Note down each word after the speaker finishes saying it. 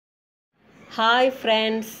Hi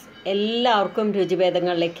friends, എല്ലാവർക്കും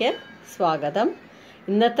രുചിഭേദങ്ങളിലേക്ക് സ്വാഗതം.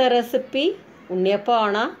 ഇന്നത്തെ റെസിപ്പി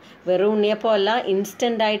ഉണ്ണിയപ്പമാണ്. വെറും ഉണ്ണിയപ്പമല്ല,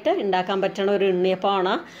 ഇൻസ്റ്റൻ്റായിട്ട് ഉണ്ടാക്കാൻ പറ്റുന്ന ഒരു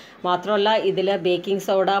ഉണ്ണിയപ്പമാണ്. മാത്രമല്ല ഇതിൽ ബേക്കിംഗ്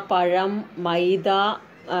സോഡ, പഴം, മൈദ,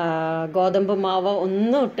 ഗോതമ്പ് മാവ്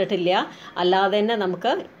ഒന്നും ഇട്ടിട്ടില്ല. അല്ലാതെ തന്നെ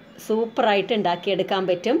നമുക്ക് സൂപ്പറായിട്ട് ഉണ്ടാക്കിയെടുക്കാൻ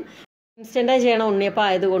പറ്റും. ഇൻസ്റ്റൻ്റായി ചെയ്യണ ഉണ്ണിയപ്പം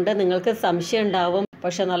ആയതുകൊണ്ട് നിങ്ങൾക്ക് സംശയം ഉണ്ടാവും.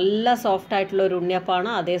 പക്ഷെ നല്ല സോഫ്റ്റ് ആയിട്ടുള്ള ഒരു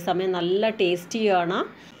ഉണ്ണിയപ്പമാണ്, അതേസമയം നല്ല ടേസ്റ്റിയുമാണ്.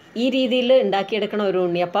 ഈ രീതിയിൽ ഉണ്ടാക്കിയെടുക്കണ ഒരു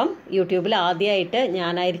ഉണ്ണിയപ്പം യൂട്യൂബിൽ ആദ്യമായിട്ട്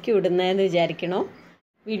ഞാനായിരിക്കും ഇടുന്നതെന്ന് വിചാരിക്കണോ.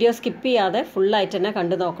 വീഡിയോ സ്കിപ്പ് ചെയ്യാതെ ഫുള്ളായിട്ട് തന്നെ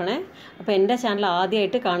കണ്ടു നോക്കണേ. അപ്പോൾ എൻ്റെ ചാനൽ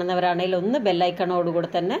ആദ്യമായിട്ട് കാണുന്നവരാണെങ്കിൽ ഒന്ന് ബെല്ലൈക്കണോടുകൂടെ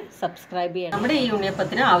തന്നെ സബ്സ്ക്രൈബ് ചെയ്യണം. നമ്മുടെ ഈ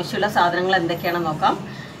ഉണ്ണിയപ്പത്തിന് ആവശ്യമുള്ള സാധനങ്ങൾ എന്തൊക്കെയാണെന്ന് നോക്കാം.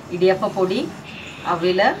 ഇടിയപ്പപ്പൊടി,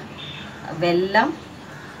 അവില്, വെല്ലം,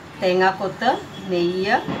 തേങ്ങാക്കൊത്ത്,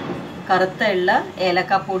 നെയ്യ്, കറുത്ത എള്ള്,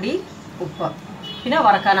 ഏലക്കാപ്പൊടി, ഉപ്പ്, പിന്നെ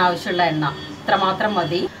വറക്കാൻ ആവശ്യമുള്ള എണ്ണ. ഇത്രമാത്രം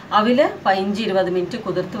മതി. അവില് 15-20 മിനിറ്റ്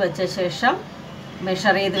കുതിർത്ത് വെച്ച ശേഷം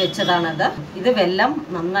മെഷർ ചെയ്ത് വെച്ചതാണത്. ഇത് വെല്ലം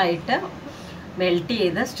നന്നായിട്ട് മെൽറ്റ്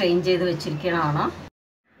ചെയ്ത് സ്ട്രെയിൻ ചെയ്ത് വെച്ചിരിക്കുന്നതാണ്.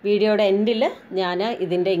 വീഡിയോയുടെ എൻഡിൽ ഞാൻ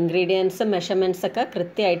ഇതിൻ്റെ ഇൻഗ്രീഡിയൻസും മെഷർമെൻറ്റ്സൊക്കെ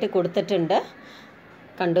കൃത്യമായിട്ട് കൊടുത്തിട്ടുണ്ട്,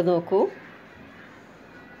 കണ്ടു നോക്കൂ.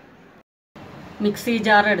 മിക്സി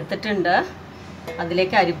ജാർ എടുത്തിട്ടുണ്ട്,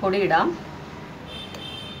 അതിലേക്ക് അരിപ്പൊടി ഇടാം.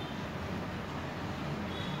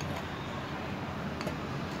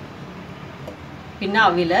 പിന്നെ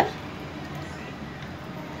അവില്,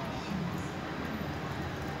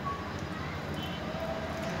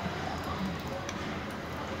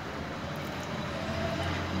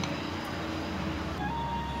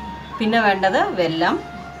 പിന്നെ വേണ്ടത് വെല്ലം,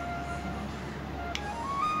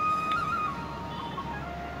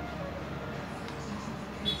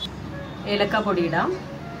 ഏലക്കാപ്പൊടി ഇടാം,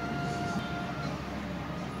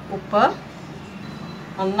 ഉപ്പ്,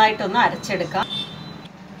 നന്നായിട്ടൊന്ന് അരച്ചെടുക്കാം.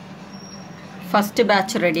 ഫസ്റ്റ്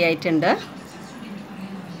ബാച്ച് റെഡി ആയിട്ടുണ്ട്.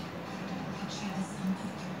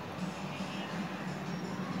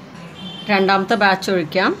 രണ്ടാമത്തെ ബാച്ച്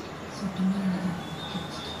ഒഴിക്കാം.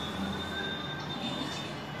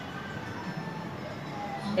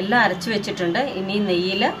 എല്ലാം അരച്ച് വെച്ചിട്ടുണ്ട്. ഇനി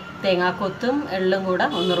നെയ്യിൽ തേങ്ങാക്കൊത്തും എള്ളും കൂടെ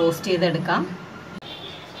ഒന്ന് റോസ്റ്റ് ചെയ്തെടുക്കാം.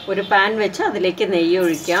 ഒരു പാൻ വെച്ച് അതിലേക്ക് നെയ്യ്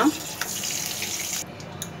ഒഴിക്കാം.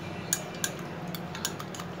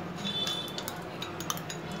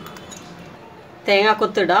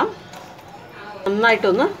 തേങ്ങാക്കൊത്തിടാം.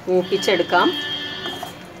 നന്നായിട്ടൊന്ന് മൂപ്പിച്ചെടുക്കാം.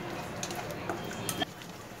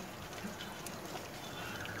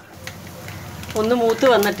 ഒന്ന് മൂത്ത്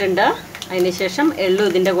വന്നിട്ടുണ്ട്. അതിനുശേഷം എള്ളും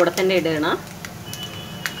ഇതിൻ്റെ കൂടെ തന്നെ ഇടണം.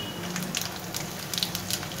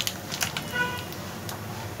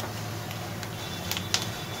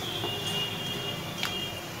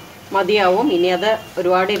 മതിയാവും. ഇനി അത്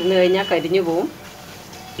ഒരുപാട് ഇരുന്ന് കഴിഞ്ഞാൽ കരിഞ്ഞു പോവും.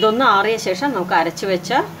 ഇതൊന്ന് ആറിയ ശേഷം നമുക്ക് അരച്ച്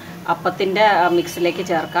വെച്ച അപ്പത്തിൻ്റെ മിക്സിലേക്ക്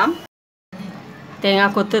ചേർക്കാം.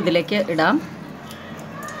 തേങ്ങാക്കൊത്ത് ഇതിലേക്ക് ഇടാം.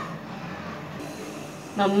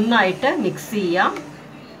 നന്നായിട്ട് മിക്സ് ചെയ്യാം.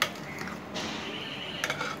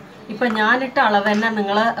 ഇപ്പം ഞാനിട്ട അളവ് തന്നെ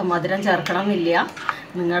നിങ്ങൾ മധുരം ചേർക്കണം എന്നില്ല,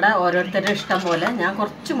 നിങ്ങളുടെ ഓരോരുത്തരുടെ ഇഷ്ടം പോലെ. ഞാൻ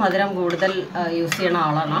കുറച്ച് മധുരം കൂടുതൽ യൂസ് ചെയ്യണ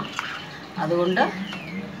ആളാണ്, അതുകൊണ്ട്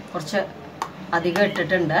കുറച്ച് അധികം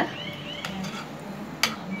ഇട്ടിട്ടുണ്ട്.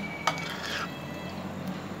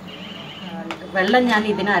 വെള്ളം ഞാൻ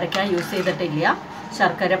ഇതിന് അരയ്ക്കാൻ യൂസ് ചെയ്തിട്ടില്ല,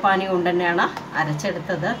 ശർക്കര പാനി കൊണ്ട് തന്നെയാണ്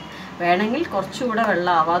അരച്ചെടുത്തത്. വേണമെങ്കിൽ കുറച്ചുകൂടെ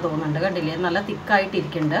വെള്ളം ആവാൻ തോന്നുന്നുണ്ട്. കണ്ടില്ലേ, നല്ല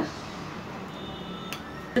തിക്കായിട്ടിരിക്കുന്നുണ്ട്.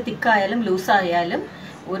 തിക്കായാലും ലൂസായാലും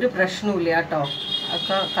ഒരു പ്രശ്നവുമില്ല കേട്ടോ,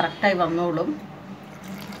 ഒക്കെ കറക്റ്റായി വന്നോളും.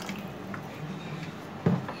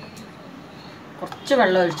 കുറച്ച്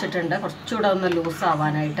വെള്ളം ഒഴിച്ചിട്ടുണ്ട്, കുറച്ചുകൂടെ ഒന്ന്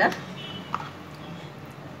ലൂസാവാനായിട്ട്.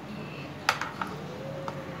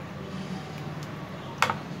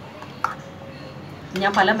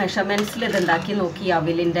 ഞാൻ പല മെഷർമെൻറ്റ്സിൽ ഇതുണ്ടാക്കി നോക്കി,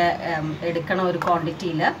 അവിലിൻ്റെ എടുക്കണ ഒരു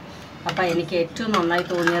ക്വാണ്ടിറ്റിയിൽ. അപ്പോൾ എനിക്ക് ഏറ്റവും നന്നായി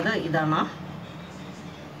തോന്നിയത് ഇതാണ്.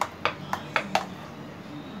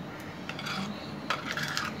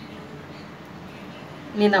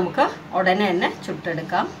 ഇനി നമുക്ക് ഉടനെ തന്നെ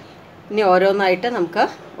ചുട്ടെടുക്കാം. ഇനി ഓരോന്നായിട്ട് നമുക്ക്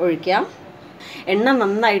ഒഴിക്കാം. എണ്ണ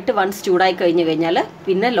നന്നായിട്ട് വൺസ് ചൂടായി കഴിഞ്ഞ് കഴിഞ്ഞാൽ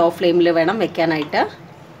പിന്നെ ലോ ഫ്ലെയിമിൽ വേണം വെക്കാനായിട്ട്.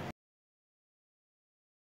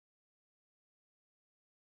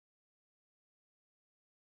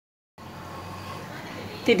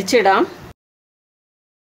 തിരിച്ചിടാം.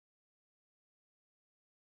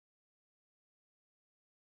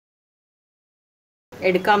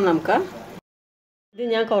 എടുക്കാം നമുക്ക്. ഇത്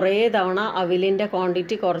ഞാൻ കുറേ തവണ അവിലിൻ്റെ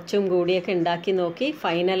ക്വാണ്ടിറ്റി കുറച്ചും കൂടിയൊക്കെ ഉണ്ടാക്കി നോക്കി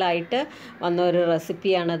ഫൈനലായിട്ട് വന്ന ഒരു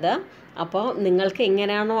റെസിപ്പിയാണിത്. അപ്പോൾ നിങ്ങൾക്ക്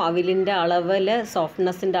എങ്ങനെയാണോ അവിലിൻ്റെ അളവിൽ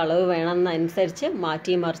സോഫ്റ്റ്നെസ്സിൻ്റെ അളവ് വേണമെന്നനുസരിച്ച്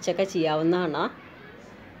മാറ്റി മറിച്ചൊക്കെ ചെയ്യാവുന്നതാണ്.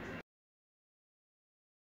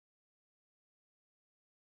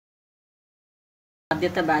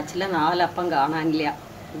 ആദ്യത്തെ ബാച്ചിൽ 4 അപ്പം കാണാനില്ല.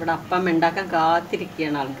 ഇവിടെ അപ്പം ഉണ്ടാക്കാൻ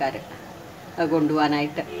കാത്തിരിക്കുകയാണ് ആൾക്കാർ അത്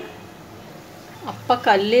കൊണ്ടുപോകാനായിട്ട്. അപ്പം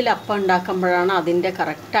കല്ലിൽ അപ്പം ഉണ്ടാക്കുമ്പോഴാണ് അതിൻ്റെ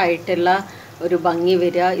കറക്റ്റായിട്ടുള്ള ഒരു ഭംഗി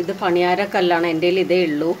വരിക. ഇത് പണിയാരക്കല്ലാണ്, എൻ്റെ കയ്യിൽ ഇതേ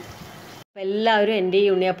ഉള്ളൂ. അപ്പോൾ എല്ലാവരും എൻ്റെ ഈ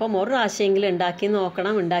ഉണ്ണിയപ്പം ഒരു പ്രാവശ്യമെങ്കിലും ഉണ്ടാക്കി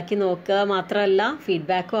നോക്കണം. ഉണ്ടാക്കി നോക്കുക മാത്രമല്ല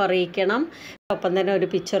ഫീഡ്ബാക്കും അറിയിക്കണം. ഒപ്പം തന്നെ ഒരു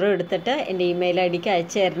പിക്ചറും എടുത്തിട്ട് എൻ്റെ ഇമെയിൽ ഐ ഡിക്ക്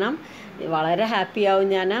അയച്ചു തരണം. വളരെ ഹാപ്പിയാവും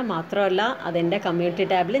ഞാൻ. മാത്രമല്ല അതെൻ്റെ കമ്മ്യൂണിറ്റി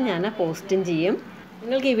ടാബിൽ ഞാൻ പോസ്റ്റും ചെയ്യും.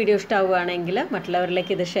 നിങ്ങൾക്ക് ഈ വീഡിയോ ഇഷ്ടമാവുകയാണെങ്കിൽ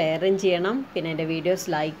മറ്റുള്ളവരിലേക്ക് ഇത് ഷെയറും ചെയ്യണം. പിന്നെ എൻ്റെ വീഡിയോസ്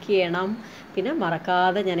ലൈക്ക് ചെയ്യണം. പിന്നെ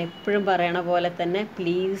മറക്കാതെ ഞാൻ എപ്പോഴും പറയണ പോലെ തന്നെ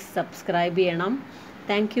പ്ലീസ് സബ്സ്ക്രൈബ് ചെയ്യണം.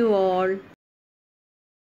 Thank you all.